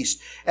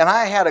East. And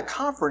I had a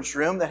conference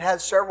room that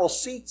had several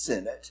seats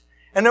in it.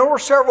 And there were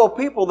several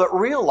people that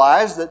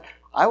realized that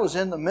I was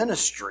in the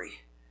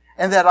ministry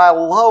and that I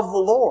love the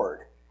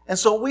Lord. And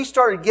so we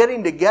started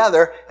getting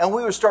together and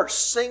we would start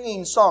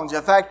singing songs.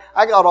 In fact,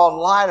 I got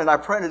online and I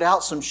printed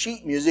out some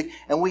sheet music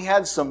and we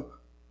had some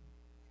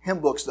hymn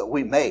books that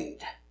we made.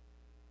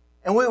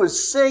 And we would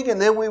sing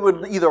and then we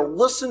would either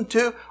listen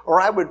to or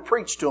I would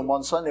preach to them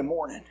on Sunday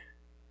morning.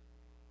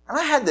 And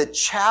I had the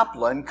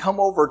chaplain come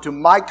over to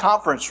my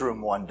conference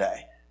room one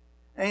day.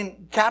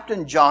 And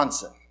Captain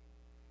Johnson,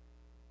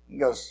 he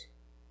goes,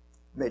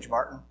 Major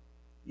Martin,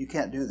 you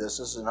can't do this.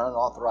 This is an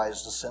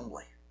unauthorized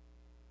assembly.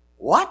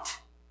 What?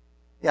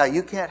 Yeah,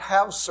 you can't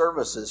have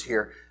services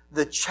here.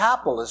 The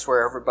chapel is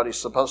where everybody's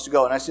supposed to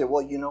go. And I said,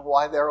 well, you know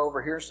why they're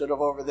over here instead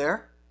of over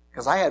there?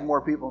 Because I had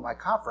more people in my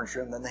conference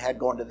room than they had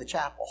going to the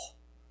chapel.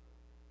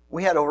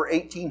 We had over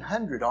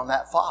 1,800 on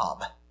that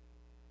fob.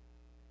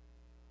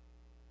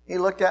 He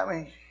looked at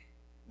me.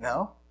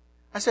 No.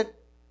 I said,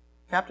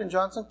 Captain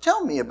Johnson,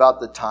 tell me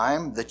about the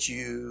time that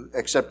you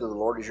accepted the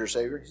Lord as your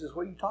Savior. He says,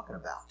 what are you talking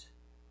about?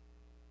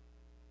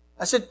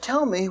 I said,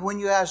 tell me when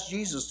you asked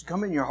Jesus to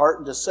come in your heart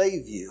and to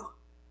save you.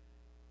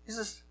 He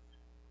says,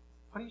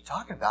 what are you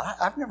talking about?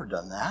 I've never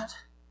done that.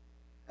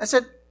 I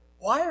said,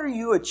 why are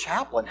you a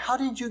chaplain? How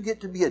did you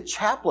get to be a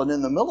chaplain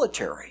in the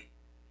military?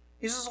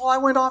 He says, well, I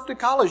went off to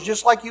college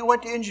just like you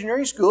went to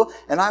engineering school,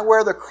 and I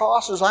wear the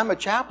cross as I'm a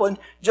chaplain,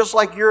 just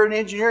like you're an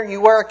engineer, and you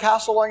wear a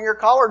castle on your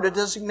collar to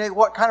designate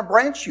what kind of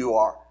branch you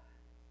are.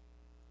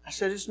 I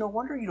said, it's no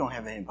wonder you don't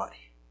have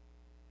anybody.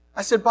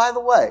 I said, by the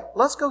way,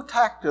 let's go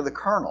talk to the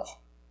colonel,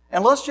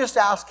 and let's just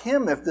ask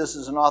him if this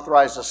is an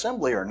authorized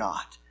assembly or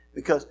not,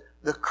 because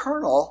the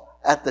colonel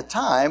at the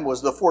time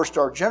was the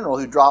 4-star general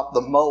who dropped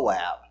the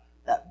Moab,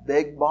 that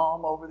big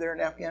bomb over there in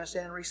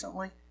Afghanistan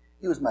recently.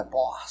 He was my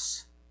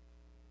boss.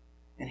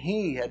 And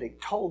he had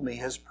told me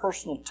his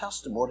personal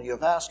testimony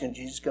of asking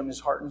Jesus to come in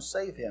his heart and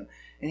save him.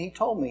 And he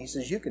told me, he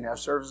says, you can have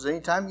services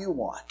anytime you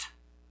want.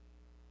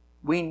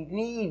 We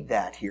need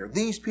that here.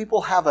 These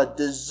people have a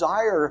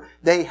desire.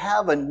 They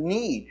have a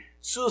need.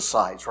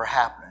 Suicides were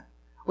happening.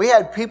 We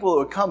had people who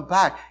would come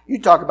back. You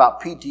talk about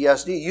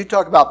PTSD. You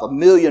talk about the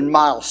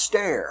 1,000,000-mile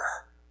stare.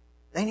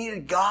 They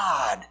needed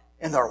God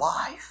in their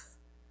life.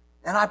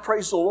 And I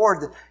praise the Lord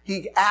that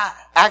he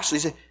actually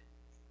said,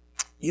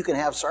 you can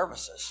have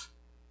services.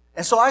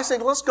 And so I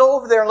said, let's go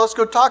over there and let's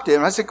go talk to him.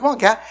 And I said, come on,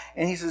 Cat.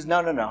 And he says,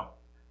 no.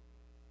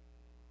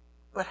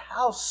 But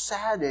how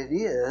sad it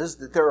is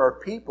that there are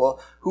people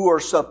who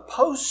are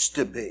supposed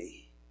to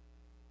be,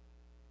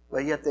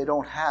 but yet they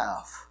don't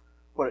have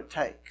what it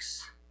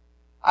takes.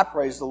 I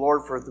praise the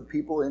Lord for the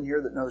people in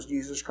here that knows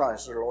Jesus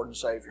Christ as their Lord and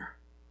Savior.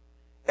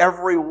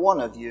 Every one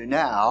of you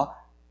now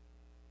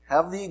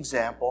have the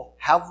example,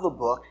 have the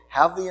book,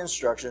 have the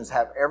instructions,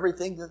 have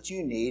everything that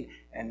you need,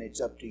 and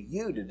it's up to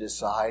you to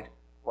decide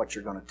what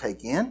you're going to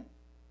take in,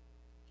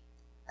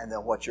 and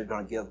then what you're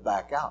going to give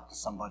back out to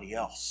somebody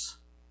else.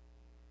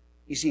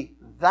 You see,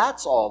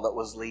 that's all that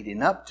was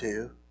leading up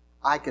to,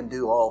 I can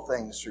do all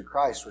things through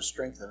Christ which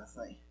strengtheneth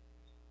me.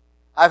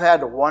 I've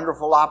had a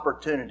wonderful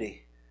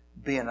opportunity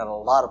being in a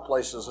lot of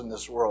places in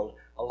this world,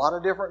 a lot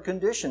of different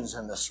conditions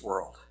in this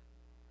world.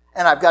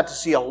 And I've got to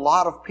see a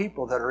lot of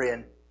people that are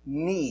in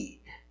need.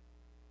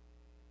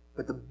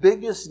 But the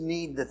biggest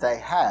need that they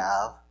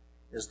have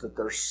is that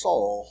their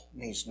soul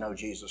needs to know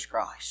Jesus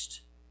Christ.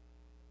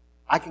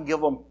 I can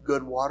give them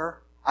good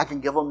water. I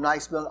can give them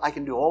nice milk. I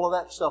can do all of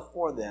that stuff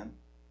for them.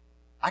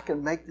 I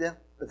can make them,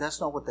 but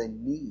that's not what they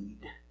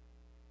need.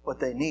 What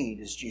they need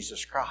is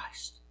Jesus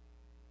Christ.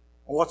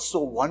 And what's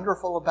so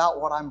wonderful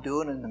about what I'm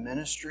doing in the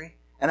ministry,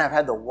 and I've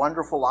had the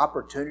wonderful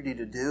opportunity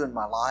to do in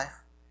my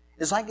life,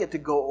 is I get to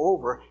go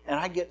over and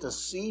I get to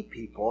see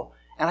people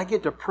and I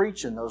get to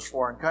preach in those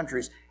foreign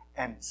countries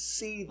and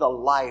see the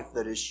life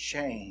that has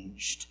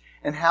changed.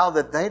 And how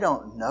that they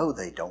don't know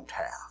they don't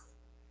have.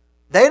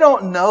 They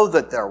don't know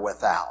that they're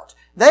without.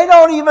 They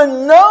don't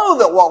even know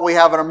that what we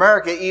have in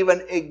America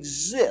even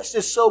exists.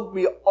 It's so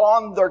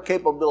beyond their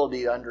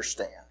capability to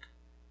understand.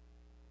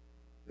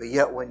 But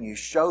yet when you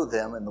show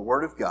them in the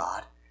Word of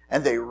God,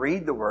 and they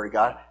read the Word of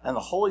God, and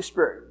the Holy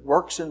Spirit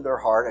works in their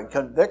heart and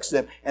convicts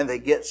them, and they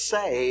get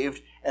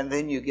saved, and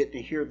then you get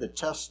to hear the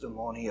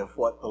testimony of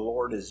what the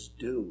Lord is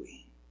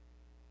doing.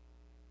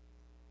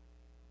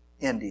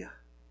 India.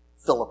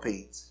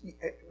 Philippines.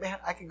 Man,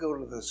 I could go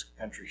to those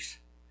countries.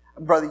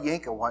 Brother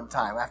Yinka one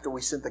time, after we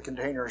sent the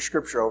container of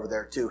Scripture over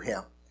there to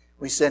him,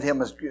 we sent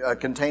him a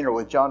container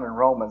with John and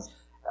Romans.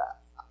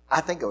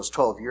 I think it was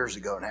 12 years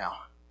ago now.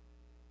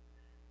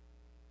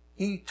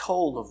 He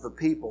told of the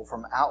people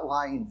from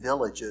outlying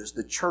villages,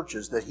 the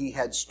churches that he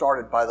had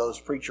started by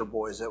those preacher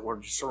boys that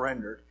were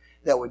surrendered,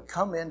 that would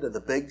come into the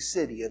big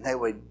city and they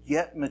would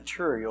get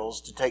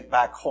materials to take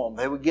back home.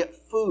 They would get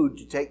food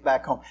to take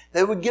back home.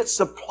 They would get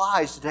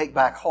supplies to take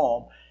back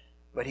home.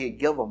 But he'd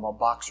give them a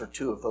box or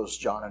two of those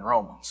John and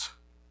Romans.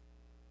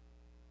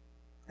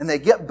 And they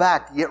get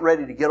back, get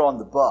ready to get on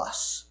the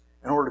bus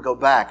in order to go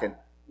back. And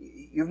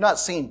you've not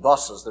seen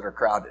buses that are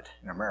crowded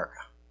in America.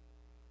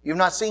 You've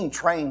not seen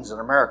trains in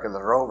America that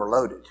are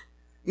overloaded.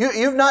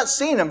 You've not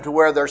seen them to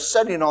where they're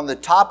sitting on the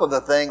top of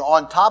the thing,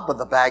 on top of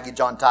the baggage,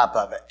 on top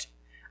of it.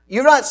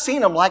 You've not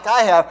seen them like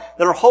I have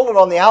that are holding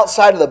on the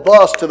outside of the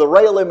bus to the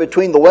rail in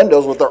between the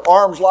windows with their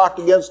arms locked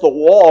against the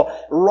wall,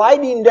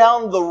 riding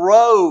down the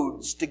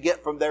roads to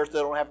get from there so they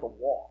don't have to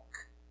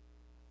walk.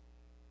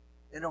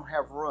 They don't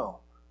have room.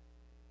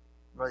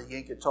 Brother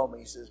Yinka told me,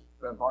 he says,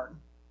 Brother Martin,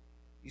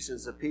 he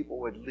says the people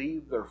would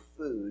leave their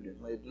food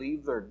and they'd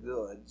leave their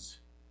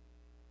goods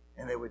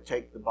and they would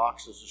take the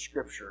boxes of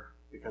Scripture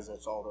because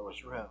that's all there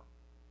was room.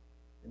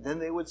 And then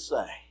they would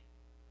say,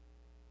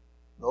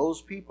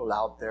 those people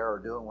out there are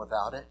doing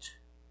without it,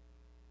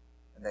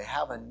 and they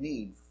have a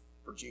need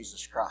for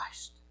Jesus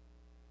Christ.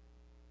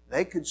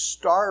 They could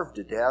starve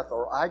to death,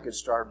 or I could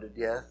starve to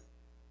death,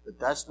 but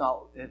that's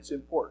not, it's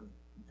important.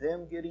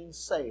 Them getting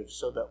saved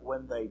so that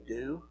when they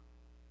do,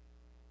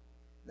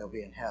 they'll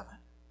be in heaven.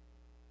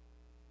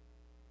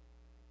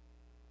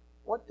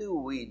 What do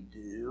we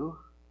do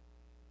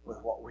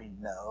with what we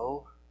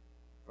know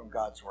from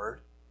God's Word?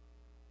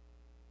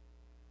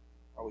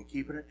 Are we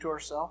keeping it to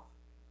ourselves?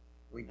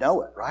 We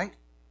know it, right?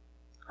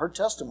 Heard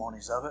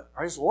testimonies of it.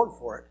 Praise the Lord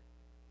for it.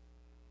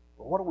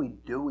 But what are we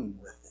doing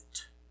with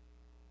it?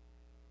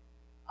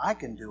 I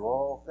can do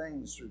all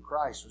things through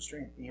Christ with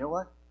strength. You know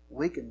what?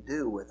 We can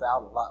do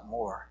without a lot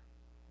more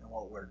than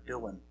what we're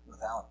doing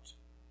without.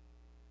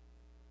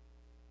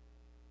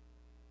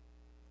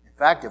 In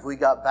fact, if we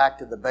got back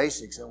to the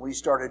basics and we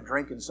started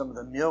drinking some of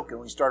the milk and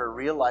we started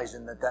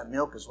realizing that that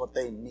milk is what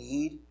they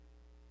need,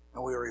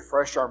 and we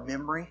refresh our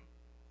memory,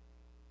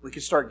 we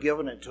could start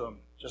giving it to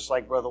them. Just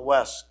like Brother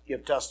West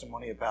give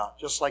testimony about.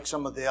 Just like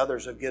some of the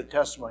others have given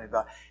testimony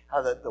about.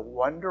 How that the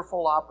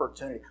wonderful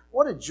opportunity.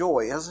 What a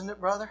joy, isn't it,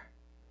 brother?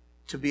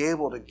 To be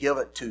able to give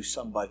it to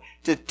somebody.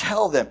 To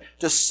tell them.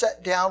 To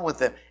sit down with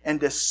them. And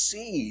to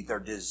see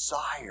their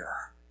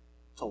desire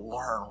to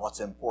learn what's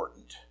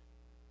important.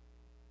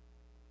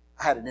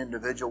 I had an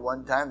individual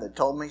one time that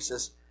told me, he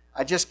says,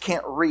 I just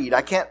can't read.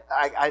 I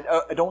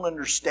don't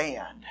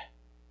understand.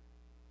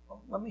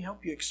 Well, let me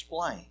help you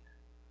explain.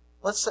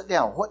 Let's sit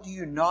down. What do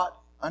you not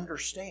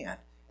understand?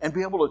 And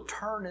be able to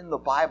turn in the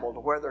Bible to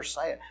where they're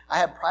saying. I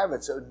have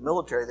privates in the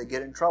military that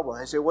get in trouble.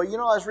 And they say, well, you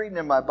know, I was reading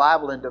in my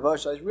Bible in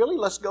devotion. I said, really?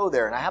 Let's go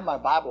there. And I have my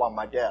Bible on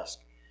my desk.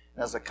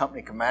 And as a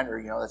company commander,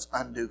 you know, that's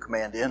undue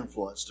command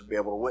influence to be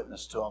able to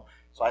witness to them.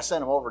 So I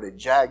sent him over to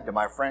JAG to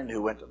my friend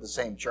who went to the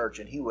same church,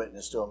 and he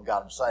witnessed to them, got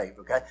them saved,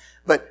 okay?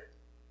 But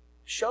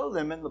show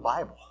them in the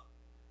Bible.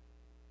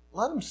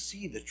 Let them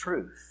see the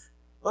truth.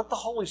 Let the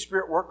Holy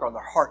Spirit work on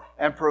their heart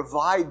and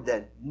provide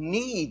the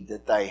need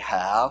that they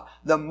have,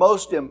 the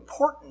most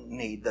important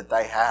need that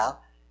they have.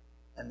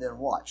 And then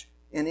watch.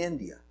 In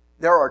India,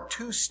 there are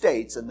 2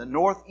 states in the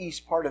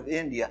northeast part of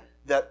India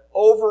that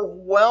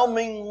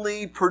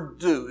overwhelmingly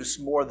produce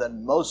more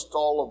than most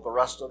all of the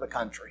rest of the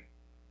country.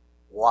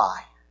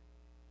 Why?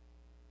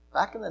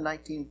 Back in the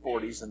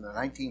 1940s and the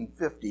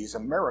 1950s,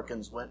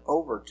 Americans went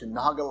over to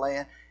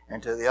Nagaland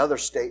and to the other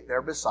state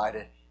there beside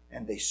it,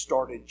 and they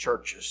started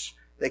churches.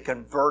 They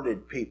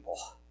converted people.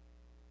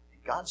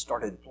 And God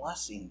started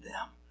blessing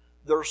them.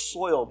 Their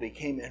soil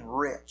became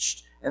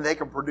enriched, and they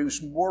can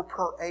produce more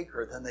per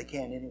acre than they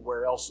can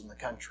anywhere else in the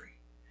country.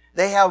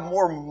 They have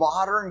more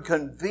modern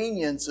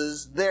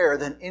conveniences there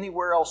than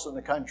anywhere else in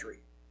the country.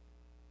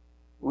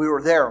 We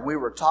were there and we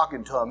were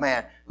talking to a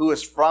man who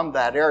is from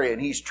that area,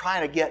 and he's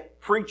trying to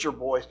get preacher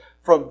boys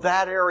from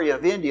that area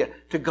of India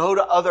to go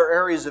to other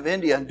areas of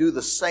India and do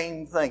the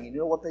same thing. You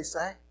know what they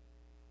say?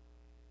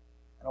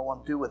 I don't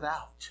want to do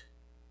without.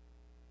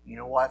 You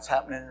know what's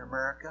happening in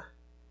America?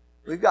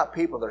 We've got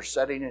people that are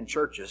sitting in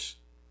churches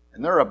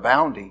and they're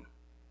abounding.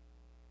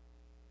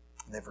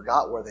 And they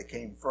forgot where they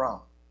came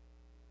from.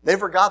 They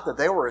forgot that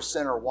they were a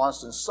sinner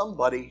once, and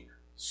somebody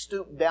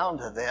stooped down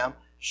to them,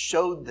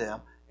 showed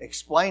them,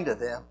 explained to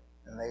them,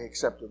 and they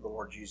accepted the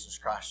Lord Jesus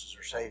Christ as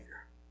their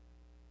Savior.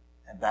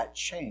 And that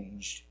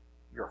changed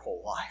your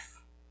whole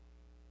life.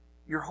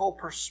 Your whole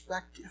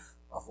perspective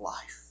of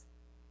life.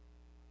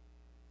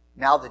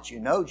 Now that you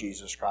know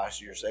Jesus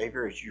Christ as your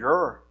Savior, it's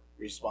your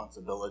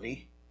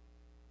responsibility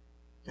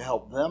to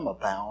help them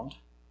abound.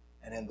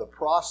 And in the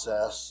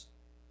process,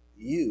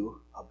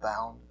 you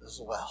abound as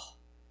well.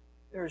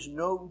 There's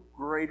no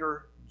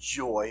greater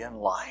joy in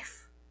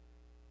life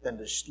than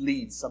to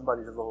lead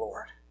somebody to the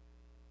Lord.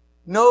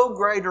 No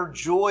greater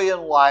joy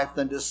in life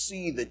than to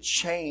see the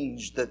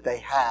change that they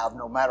have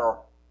no matter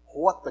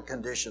what the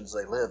conditions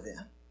they live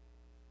in.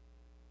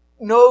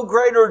 No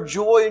greater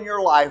joy in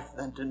your life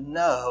than to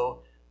know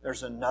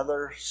there's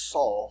another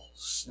soul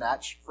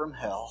snatched from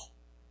hell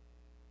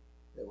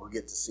that we'll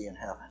get to see in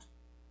heaven.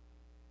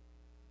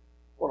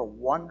 What a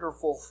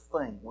wonderful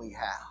thing we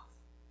have.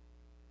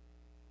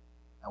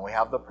 And we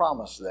have the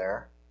promise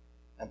there.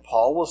 And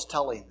Paul was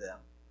telling them,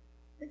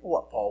 think of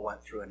what Paul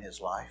went through in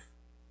his life.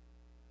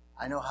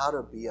 I know how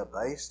to be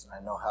abased and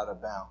I know how to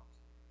abound.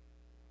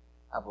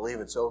 I believe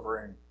it's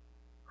over in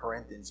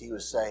Corinthians. He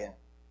was saying,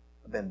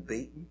 I've been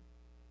beaten.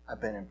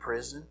 I've been in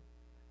prison.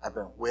 I've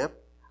been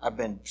whipped. I've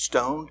been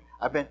stoned.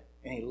 And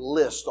he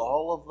lists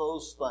all of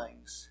those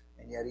things.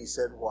 And yet he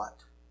said what?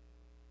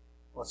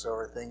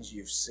 Whatsoever things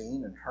you've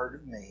seen and heard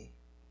of me,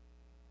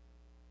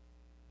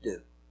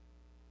 do.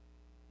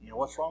 You know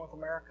what's wrong with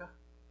America?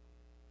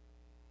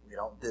 We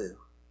don't do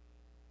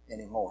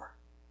anymore.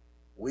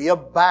 We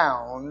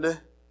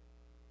abound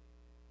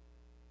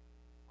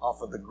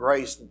off of the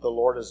grace that the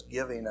Lord is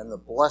giving and the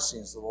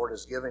blessings the Lord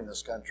is giving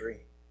this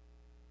country.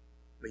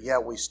 But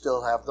yet we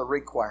still have the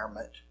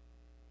requirement.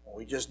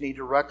 We just need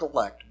to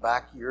recollect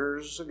back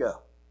years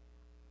ago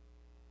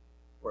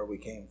where we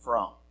came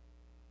from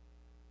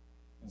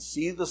and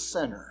see the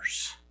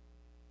sinners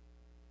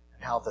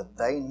and how that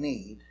they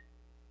need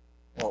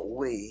what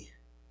we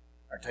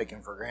are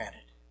taking for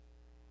granted.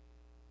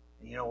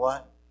 And you know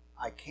what?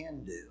 I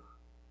can do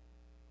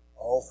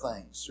all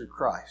things through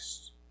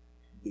Christ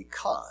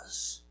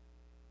because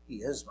He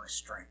is my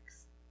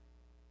strength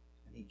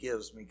and He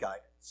gives me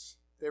guidance.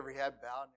 If every head bowed.